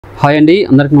Hi అండి,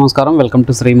 అందరికీ నమస్కారం. Welcome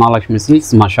to SreeMahalaxmiSilks.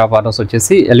 మా షాప్ అడ్రస్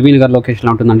వచ్చేసి ఎల్బీ నగర్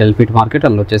లొకేషన్లో ఉంటుందండి. LPT మార్కెట్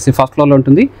అందులో వచ్చేసి ఫస్ట్ ఫ్లోర్లో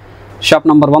ఉంటుంది. షాప్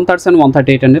నెంబర్ 137,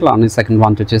 138 అండి. లానే సెకండ్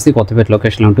బ్రాంచ్ వచ్చేసి కొత్తపేట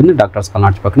లొకేషన్లో ఉంటుంది. డాక్టర్స్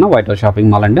కల్నాచ్ పక్కన వైట్ హౌస్ షాపింగ్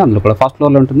మాల్ అండి. అందులో కూడా ఫస్ట్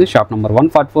ఫ్లోర్లో ఉంటుంది. షాప్ నెంబర్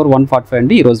 144, 145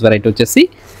 అండి. ఈరోజు వెరైటీ వచ్చేసి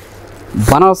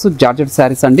బనారస్ జార్జెట్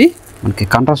శారీస్ అండి. మనకి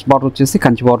కాంట్రాస్ట్ బార్డర్ వచ్చేసి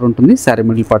కంచి బార్డర్ ఉంటుంది. శారీ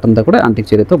మిడిల్ పార్ట్ అంతా కూడా యాంటిక్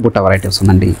చీరతో బుట్ట వెరైటీ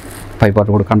వస్తుందండి. పై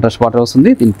బార్డర్ కూడా కాంట్రాస్ట్ బార్డర్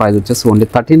వస్తుంది. దీని ప్రైస్ వచ్చేసి ఓన్లీ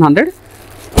 1300.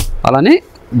 అలానే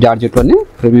జార్జెట్లోనే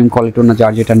ప్రీమియం క్వాలిటీ ఉన్న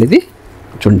జార్జెట్ అండి. ఇది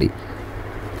చూడండి,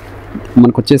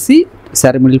 మనకు వచ్చేసి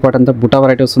శారీ మిడిల్ పార్ట్ అంతా బుటా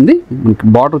వెరైటీ వస్తుంది. మనకి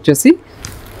బార్డర్ వచ్చేసి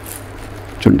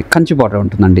చూడండి కంచి బార్డర్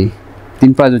ఉంటుందండి.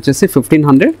 దీని ప్రైస్ వచ్చేసి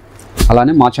 1500.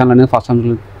 అలానే మా ఛానల్ అనేది ఫస్ట్ టైం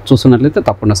చూస్తున్నట్లయితే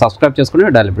తప్పకుండా సబ్స్క్రైబ్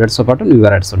చేసుకుని డైలీ అప్డేట్స్తో పాటు న్యూ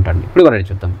వెరైటీస్ ఉంటాయండి. ఇప్పుడు వెరైటీ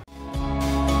చూద్దాం.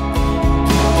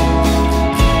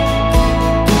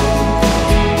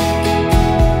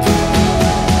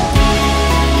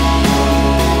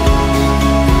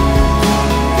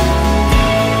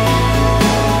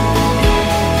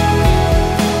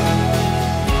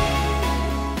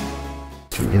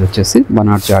 ఇది వచ్చేసి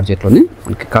బనారస్ జార్జెట్లోనే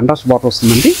మనకి కాంట్రాస్ట్ బార్డర్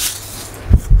వస్తుందండి.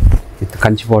 విత్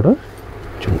కంచి బార్డర్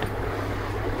చూడండి,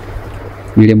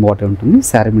 మీడియం బార్డర్ ఉంటుంది.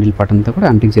 శారీ మిడిల్ పార్ట్ అంతా కూడా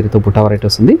యాంటిక్ జరీతో బుటా వెరైటీ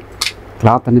వస్తుంది.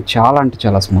 క్లాత్ అనేది చాలా అంటే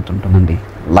చాలా స్మూత్ ఉంటుందండి.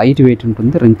 లైట్ వెయిట్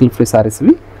ఉంటుంది. రింకిల్ ఫ్రీ శారీస్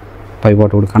ఇవి. పై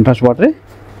బార్డర్ కూడా కాంట్రాస్ట్ బార్డరే.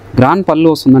 గ్రాండ్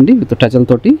పళ్ళు వస్తుందండి విత్ టజల్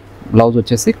తోటి. బ్లౌజ్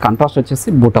వచ్చేసి కాంట్రాస్ట్ వచ్చేసి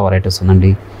బుటా వెరైటీ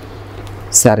వస్తుందండి.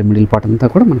 శారీ మిడిల్ పార్ట్ అంతా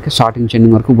కూడా మనకి స్టార్టింగ్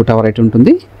చెండింగ్ వరకు బుటా వెరైటీ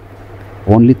ఉంటుంది.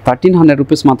 ఓన్లీ 1300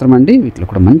 రూపీస్ మాత్రమే అండి. వీటిలో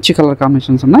కూడా మంచి కలర్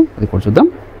కాంబినేషన్స్ ఉన్నాయి, అది కూడా చూద్దాం.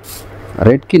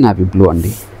 రెడ్కి నావీ బ్లూ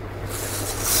అండి.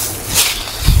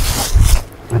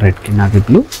 రెడ్కి నావీ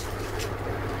బ్లూ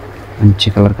మంచి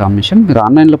కలర్ కాంబినేషన్. మీరు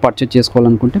ఆన్లైన్లో పర్చేజ్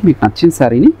చేసుకోవాలనుకుంటే మీకు నచ్చిన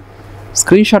శారీని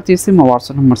స్క్రీన్ షాట్ తీసి మా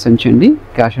వాట్సాప్ నెంబర్ సెండ్ చేయండి.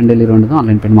 క్యాష్ ఆన్ డెలివరీ ఉండదు,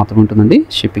 ఆన్లైన్ పేమెంట్ మాత్రమే ఉంటుందండి.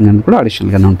 షిప్పింగ్ అనేది కూడా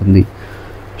అడిషనల్గానే ఉంటుంది.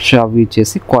 షాప్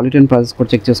ఇచ్చేసి క్వాలిటీ అండ్ ప్రైసెస్ కూడా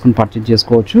చెక్ చేసుకుని పర్చేజ్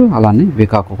చేసుకోవచ్చు. అలానే ఇవే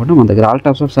కాకుండా మన దగ్గర ఆల్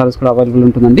టైప్స్ ఆఫ్ శారీస్ కూడా అవైలబుల్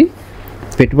ఉంటుందండి.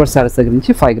 పెట్టుబడి శారీస్ దగ్గర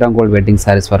నుంచి 5 గ్రామ్ గోల్డ్ వెడ్డింగ్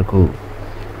శారీస్ వరకు.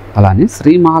 అలానే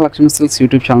శ్రీ మహాలక్ష్మి సిల్క్స్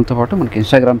యూట్యూబ్ ఛానల్తో పాటు మనకి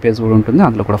ఇన్స్టాగ్రామ్ పేజ్ కూడా ఉంటుంది.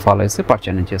 అందులో కూడా ఫాలో చేసి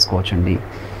పర్చేజ్ చేసుకోవచ్చు అండి.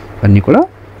 ఇవన్నీ కూడా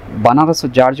బనారస్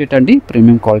జార్జెట్ అండి.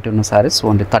 ప్రీమియం క్వాలిటీ ఉన్న శారీస్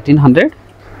ఓన్లీ 1300.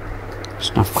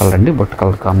 స్నఫ్ కలర్ అండి, బొట్టు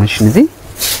కలర్ కాంబినేషన్. ఇది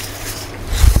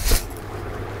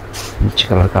మంచి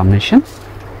కలర్ కాంబినేషన్.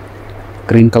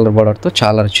 గ్రీన్ కలర్ బార్డర్తో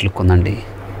చాలా రిచ్ లుక్ ఉందండి.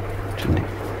 చూడండి,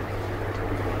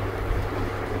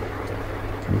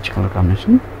 మంచి కలర్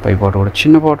కాంబినేషన్. పై బార్డర్ కూడా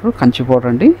చిన్న బార్డర్ కంచి బార్డర్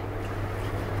అండి.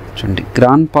 చూడండి,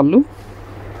 గ్రాండ్ పళ్ళు.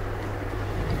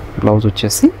 బ్లౌజ్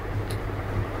వచ్చేసి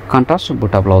కాంట్రాస్ట్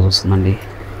బుటా బ్లౌజ్ వస్తుందండి.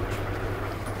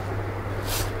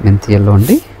 మెంతి ఎల్లో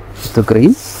అండి విత్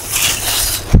గ్రీన్.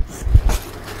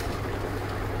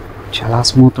 చాలా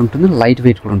స్మూత్ ఉంటుంది, లైట్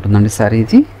వెయిట్ కూడా ఉంటుందండి శారీ.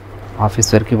 ఇది ఆఫీస్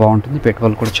వేర్కి బాగుంటుంది.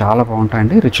 పెట్టుబడులు కూడా చాలా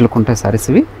బాగుంటాయండి. రిచ్ లుక్ ఉంటాయి శారీస్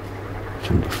ఇవి.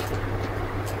 చూడండి,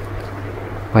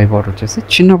 పై బార్డర్ వచ్చేసి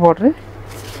చిన్న బార్డరే.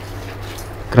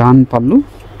 గ్రాండ్ పళ్ళు.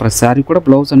 ప్రతి శారీ కూడా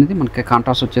బ్లౌజ్ అనేది మనకి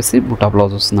కాంట్రాస్ట్ వచ్చేసి బుటా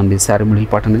బ్లౌజ్ వస్తుందండి. శారీ మిడిల్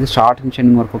పార్ట్ అనేది స్టార్టింగ్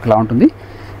చెండింగ్ వరకు ఇలా ఉంటుంది.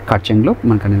 కట్ చెంగ్లో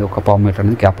మనకు అనేది 1 పావు మీటర్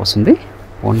అనేది గ్యాప్ వస్తుంది.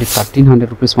 ఓన్లీ 1300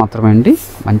 రూపీస్ మాత్రమే అండి.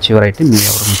 మంచి వెరైటీ, మీరు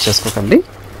ఎవరు మిస్ చేసుకోకండి.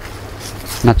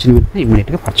 నచ్చిన వెంటనే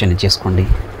ఇమ్మీడియట్గా పర్చేజ్ చేసుకోండి.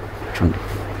 చూడండి,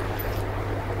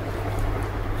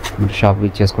 మీరు షాప్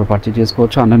విజిట్ చేసి కూడా పర్చేజ్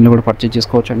చేసుకోవచ్చు, ఆన్లైన్లో కూడా పర్చేజ్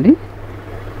చేసుకోవచ్చు అండి.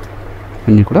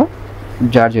 అన్నీ కూడా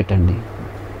జార్జెట్ అండి.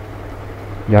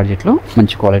 జార్జెట్లో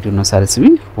మంచి క్వాలిటీ ఉన్న శారీస్ ఇవి.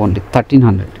 ఓన్లీ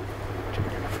 1300.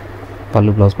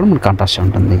 పళ్ళు బ్లౌజ్ కూడా మనకు కాంట్రాస్ట్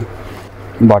ఉంటుంది.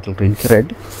 బాటిల్ గ్రీన్కి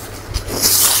red,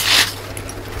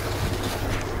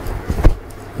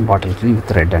 bottle green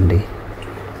with red అండి.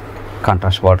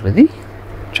 కాంట్రాస్ట్ బార్డర్ ఇది.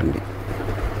 చూడండి,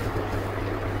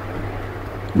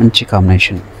 మంచి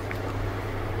కాంబినేషన్.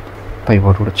 పై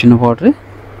బార్డర్ కూడా చిన్న బార్డర్.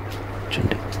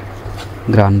 చూడండి,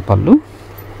 గ్రాండ్ పళ్ళు,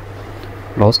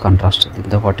 బ్లౌజ్ కాంట్రాస్ట్.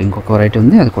 దీంతో పాటు ఇంకొక వెరైటీ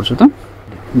ఉంది, అది కూడా చూద్దాం.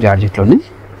 జార్జెట్లోనే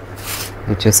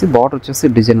వచ్చేసి బార్డర్ వచ్చేసి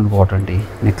డిజైనర్ బార్డర్ అండి.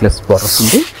 నెక్లెస్ బార్డర్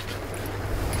వస్తుంది.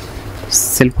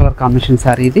 సిల్క్ కలర్ కాంబినేషన్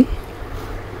శారీ ఇది.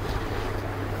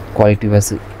 క్వాలిటీ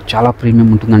వైజ్ చాలా ప్రీమియం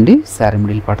ఉంటుందండి. శారీ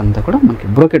మిడిల్ పార్ట్ అంతా కూడా మనకి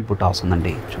బ్రోకెట్ బుట్ట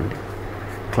వస్తుందండి. చూడండి,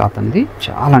 క్లాత్ అనేది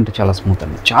చాలా అంటే చాలా స్మూత్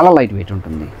అండి. చాలా లైట్ వెయిట్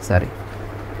ఉంటుంది శారీ.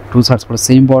 2 సైడ్స్ కూడా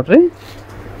సేమ్ బార్డరే.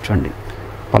 చూడండి,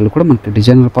 పళ్ళు కూడా మనకి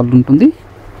డిజైనర్ పళ్ళు ఉంటుంది.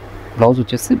 బ్లౌజ్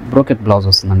వచ్చేసి బ్రోకెట్ బ్లౌజ్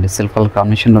వస్తుందండి. Silk colour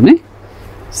కాంబినేషన్లోనే.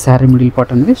 Sari middle part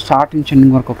అనేది స్టార్టింగ్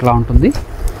చెండింగ్ వరకు ఒకలా ఉంటుంది.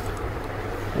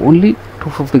 ఓన్లీ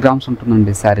 250 గ్రామ్స్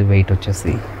ఉంటుందండి శారీ వెయిట్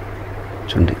వచ్చేసి.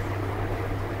 చూడండి,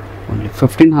 ఓన్లీ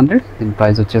 1500. దీని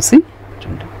ప్రైస్ వచ్చేసి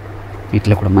చూడండి.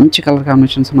 వీటిలో కూడా మంచి కలర్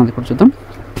కాంబినేషన్స్ ఉన్నది కూడా చూద్దాం.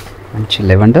 మంచి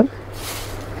లెవెండర్,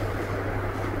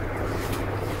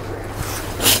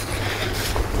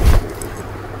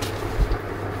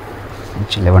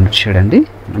 మంచి లెవెండర్ షేడ్ అండి.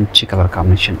 మంచి కలర్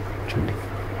కాంబినేషన్. చూడండి,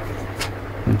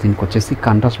 దీనికి వచ్చేసి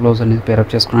కాంట్రాస్ట్ బ్లౌజ్ అనేది పేరప్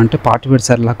చేసుకున్నారంటే పార్టీ వేర్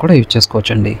సారీలా కూడా యూజ్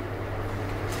చేసుకోవచ్చండి.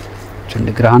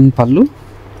 చూడండి గ్రాండ్ పళ్ళు,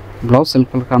 బ్లౌజ్ సిల్క్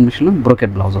కలర్ కాంబినేషన్లో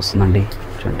బ్రోకెట్ బ్లౌజ్ వస్తుందండి.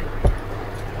 చూడండి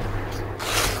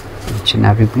చిన్న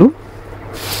navy blue,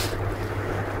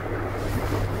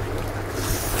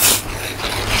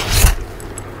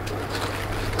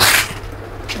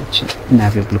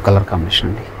 navy blue colour combination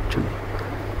అండి. చూడండి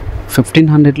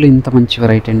 1500లో ఇంత మంచి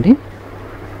వెరైటీ అండి.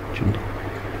 చూడండి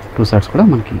 2 సైడ్స్ కూడా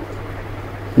మనకి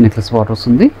నెక్లెస్ బార్డర్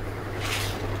వస్తుంది.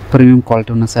 ప్రీమియం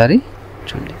క్వాలిటీ ఉన్న శారీ.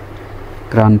 చూడండి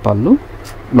గ్రాండ్ పళ్ళు,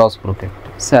 blouse brocade.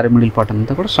 Sari middle part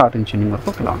అంతా కూడా స్టార్టింగ్ చిన్నింగ్ వరకు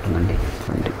ఇలా ఉంటుందండి.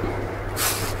 చూడండి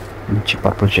మంచి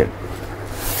పర్పుల్ షేడ్.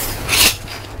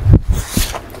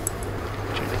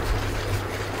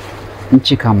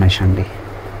 మంచి కాంబినేషన్ అండి,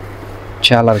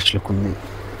 చాలా రిచ్ లుక్ ఉంది.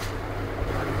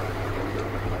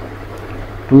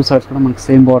 2 సైడ్స్ కూడా మనకి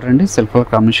సేమ్ బార్డర్ అండి, సెల్ఫ్ కలర్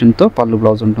కాంబినేషన్తో పళ్ళు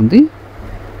బ్లౌజ్ ఉంటుంది.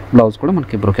 బ్లౌజ్ కూడా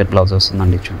మనకి బ్రోకెట్ బ్లౌజ్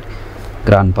వస్తుందండి. చూడండి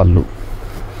గ్రాండ్ పళ్ళు,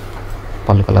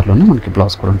 పళ్ళు కలర్లోనే మనకి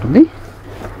బ్లౌజ్ కూడా ఉంటుంది.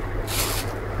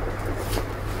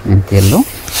 మెంతి ఎల్లో,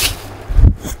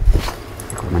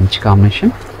 మంచి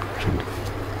కాంబినేషన్. చూడండి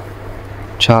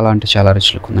చాలా అంటే చాలా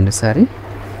రిచ్ లుక్ ఉందండి శారీ.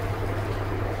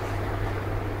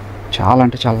 చాలా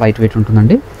అంటే చాలా లైట్ వెయిట్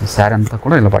ఉంటుందండి. ఈ శారీ అంతా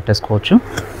కూడా ఇలా పట్టేసుకోవచ్చు.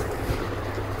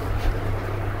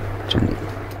 చూడండి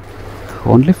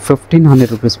ఓన్లీ 1500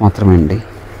 రూపీస్ మాత్రమే అండి.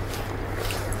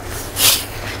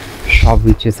 షాప్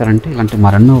విజిట్ చేశారంటే ఇలాంటి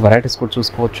మరెన్నో వెరైటీస్ కూడా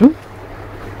చూసుకోవచ్చు.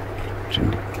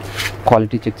 చూడండి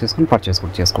క్వాలిటీ చెక్ చేసుకొని పర్చేస్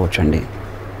కూడా చేసుకోవచ్చు అండి.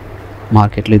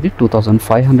 మార్కెట్లో ఇది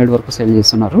 2500 వరకు సేల్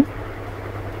చేస్తున్నారు.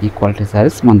 ఈ క్వాలిటీ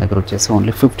శారీస్ మన దగ్గర వచ్చేసి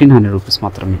ఓన్లీ 1500 రూపీస్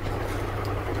మాత్రమే.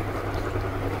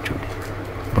 చూడండి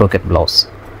బ్రోకెట్ బ్లౌజ్,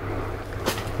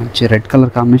 మంచి రెడ్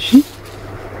కలర్ కాంబినేషన్.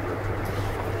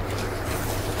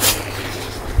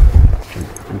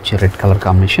 మంచి రెడ్ కలర్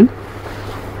కాంబినేషన్.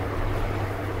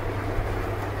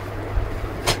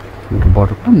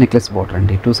 బార్డర్ కూడా నెక్లెస్ బార్డర్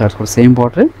అండి. 2 సైడ్స్ కూడా సేమ్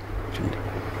బార్డర్. చూడండి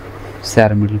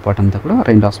శారీ మిడిల్ పార్ట్ అంతా కూడా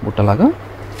రెయిన్డ్రాప్స్ బుట్టలాగా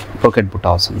బ్రోకెట్ బుట్ట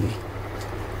వస్తుంది.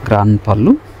 గ్రాండ్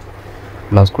పళ్ళు,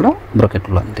 బ్లౌజ్ కూడా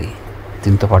బ్రోకెట్లో ఉంది.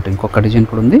 దీంతో పాటు ఇంకొక డిజైన్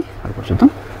కూడా ఉంది, అది కూడా చూద్దాం.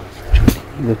 చూడండి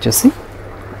ఇది వచ్చేసి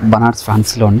బనారస్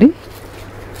ఫ్యాన్సీలో అండి.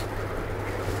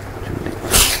 చూడండి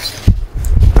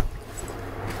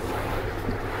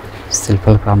సిల్క్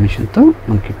కలర్ కాంబినేషన్తో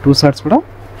మనకి 2 సైడ్స్ కూడా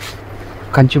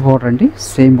కంచి బార్డర్ అండి,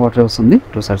 సేమ్ బార్డర్ వస్తుంది.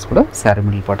 2 సైడ్స్ కూడా శారీ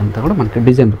మిడిల్ పార్ట్ అంతా కూడా మనకి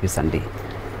డిజైన్ పీస్ అండి.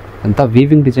 అంతా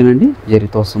వీవింగ్ డిజైన్ అండి,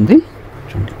 జరీతో వస్తుంది.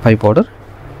 చూడండి పై బార్డర్.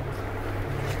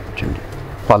 చూడండి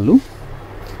పళ్ళు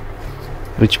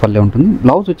రిచ్ పల్లె ఉంటుంది.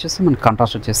 బ్లౌజ్ వచ్చేసి మనకి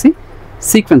కాంట్రాస్ట్ వచ్చేసి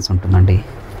సీక్వెన్స్ ఉంటుందండి.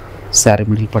 శారీ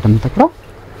మిడిల్ పార్ట్ అంతా కూడా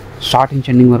స్టార్టింగ్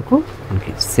ఎండింగ్ వరకు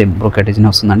మనకి సేమ్ బ్రోకెట్ డిజైన్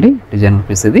వస్తుందండి. డిజైన్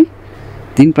పీస్ ఇది.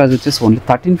 దీని ప్రైస్ వచ్చేసి ఓన్లీ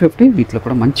 1350. వీటిలో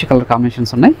కూడా మంచి కలర్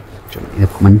కాంబినేషన్స్ ఉన్నాయి. చూడండి ఇది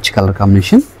ఒక మంచి కలర్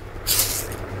కాంబినేషన్.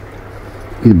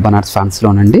 ఇది బనారస్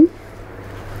ఫ్యాన్స్లోనండి.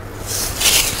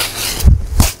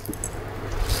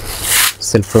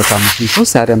 సెల్ఫ్ కాంబినేషన్తో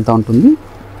శారీ అంతా ఉంటుంది.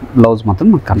 బ్లౌజ్ మాత్రం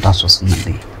మనకు కాంట్రాస్ట్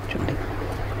వస్తుందండి. చూడండి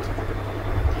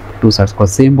 2 సైడ్స్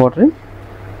కూడా సేమ్ బార్డర్,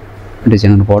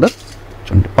 డిజైనర్ బార్డర్.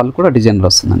 చూడండి పళ్ళు కూడా డిజైనర్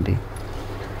వస్తుందండి.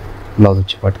 బ్లౌజ్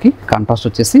వచ్చేపాటికి కాంట్రాస్ట్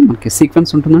వచ్చేసి మనకి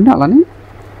సీక్వెన్స్ ఉంటుందండి. అలానే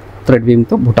థ్రెడ్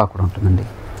వీవింగ్తో బుటా కూడా ఉంటుందండి,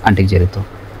 అంటిక్ జరీతో.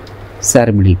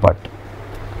 Sari middle part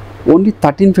only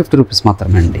 1350 rupees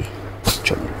మాత్రమే అండి.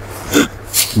 చూడండి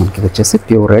మనకి ఇది వచ్చేసి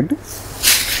ప్యూర్ రెడ్,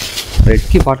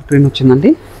 రెడ్కి బాటిల్ గ్రీన్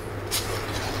వచ్చిందండి.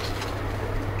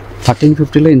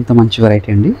 1350లో ఇంత మంచి వెరైటీ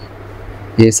అండి.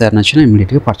 ఏ సారీ నచ్చినా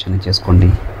ఇమీడియట్గా పర్చేజ్ చేసుకోండి.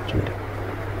 చూడండి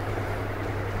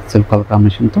సిల్క్ కలర్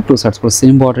కాంబినేషన్తో 2 సైడ్స్ కూడా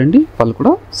సేమ్ బార్డర్ అండి. పళ్ళు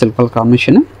కూడా సిల్క్ కలర్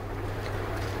కాంబినేషన్.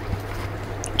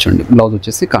 చూడండి బ్లౌజ్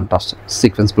వచ్చేసి కాంట్రాస్ట్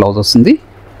సీక్వెన్స్ బ్లౌజ్ వస్తుంది.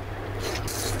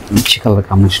 మంచి కలర్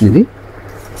కాంబినేషన్ ఇది.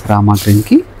 రామా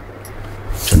గ్రీన్కి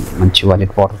చూడండి మంచి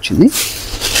వైలెట్ బార్డర్ వచ్చింది.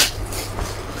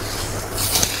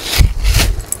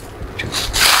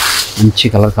 మంచి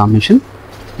కలర్ కాంబినేషన్.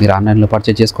 మీరు ఆన్లైన్లో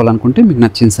పర్చేజ్ చేసుకోవాలనుకుంటే మీకు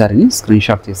నచ్చిన శారీని స్క్రీన్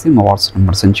షాట్ తీసి మా వాట్సాప్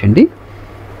నెంబర్ సెండ్ చేయండి.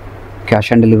 క్యాష్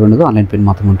ఆన్ డెలివరీ ఉండదు, ఆన్లైన్ పేమెంట్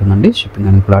మాత్రమే ఉంటుందండి. షిప్పింగ్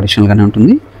అనేది కూడా అడిషనల్గానే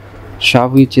ఉంటుంది.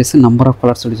 షాప్ యూజ్ చేసి నంబర్ ఆఫ్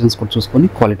కలర్స్ డిజైన్స్ కూడా చూసుకొని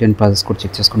క్వాలిటీ అండ్ ప్రైజెస్ కూడా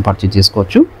చెక్ చేసుకొని పర్చేజ్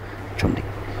చేసుకోవచ్చు. చూడండి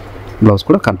బ్లౌజ్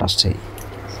కూడా కాంట్రాస్ట్ అయ్యి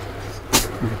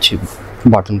మంచి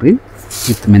బాటిల్ గ్రీన్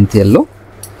విత్ మెంతి ఎల్లో.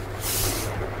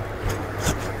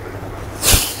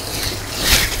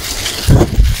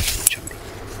 చూడండి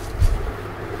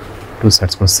 2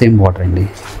 సైడ్స్ కూడా సేమ్ బార్డర్ అండి.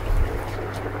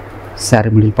 శారీ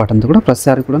మిడిల్ పార్ట్ అంతా కూడా ప్రతి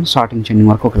శారీ కూడా స్టార్టింగ్ ఎండింగ్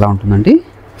వరకు ఒకలా ఉంటుందండి.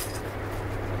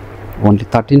 ఓన్లీ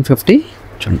 1350.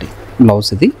 చూడండి బ్లౌజ్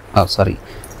ఇది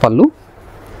పళ్ళు,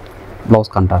 బ్లౌజ్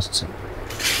కాంట్రాస్ట్.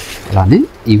 అలానే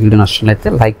ఈ వీడియో నచ్చినట్లయితే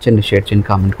లైక్ చేయండి, షేర్ చేయండి,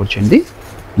 కామెంట్ కూడా చేయండి.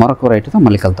 మరొక రైట్తో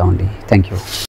మళ్ళీ కలుద్దామండి. Thank you.